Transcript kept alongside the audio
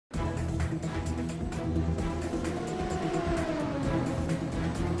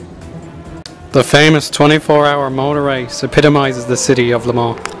The famous 24-hour motor race epitomizes the city of Le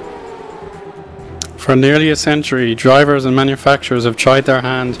Mans. For nearly a century, drivers and manufacturers have tried their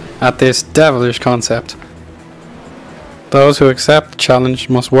hand at this devilish concept. Those who accept the challenge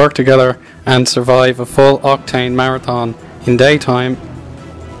must work together and survive a full-octane marathon in daytime,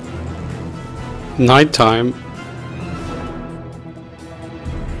 nighttime,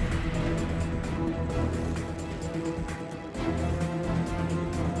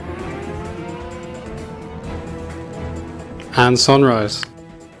 and sunrise.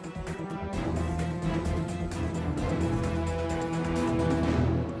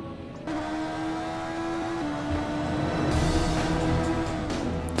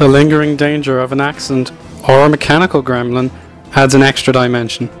 The lingering danger of an accident or a mechanical gremlin adds an extra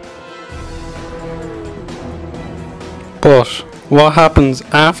dimension. But what happens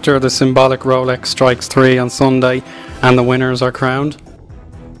after the symbolic Rolex strikes 3 on Sunday and the winners are crowned?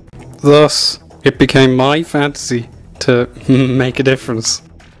 Thus, it became my fantasy to make a difference.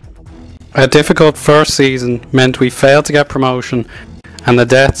 A difficult first season meant we failed to get promotion and the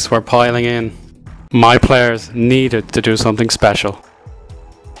debts were piling in. My players needed to do something special.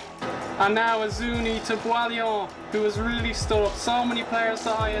 And now Azuni to Boilion, who has really stood up so many players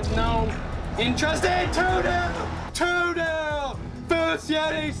that I had known interested. 2-0! 2-0! First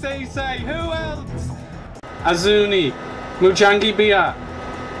Yeti say, who else? Azuni, Mujangi Bia.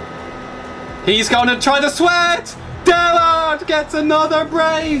 He's going to try the sweat! Dillard gets another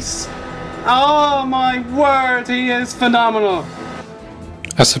brace! Oh my word, he is phenomenal!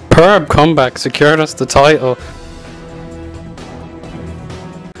 A superb comeback secured us the title,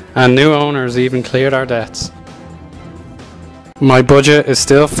 and new owners even cleared our debts. My budget is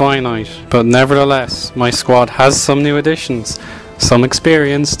still finite, but nevertheless, my squad has some new additions, some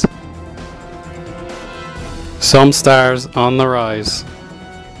experienced, some stars on the rise.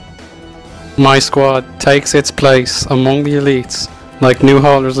 My squad takes its place among the elites like New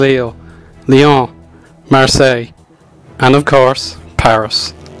Holders Lille, Lyon, Marseille, and of course,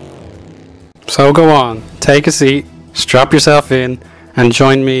 Paris. So go on, take a seat, strap yourself in, and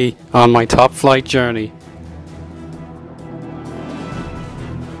join me on my top flight journey.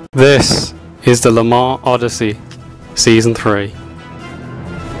 This is the Le Mans Odyssey, Season 3.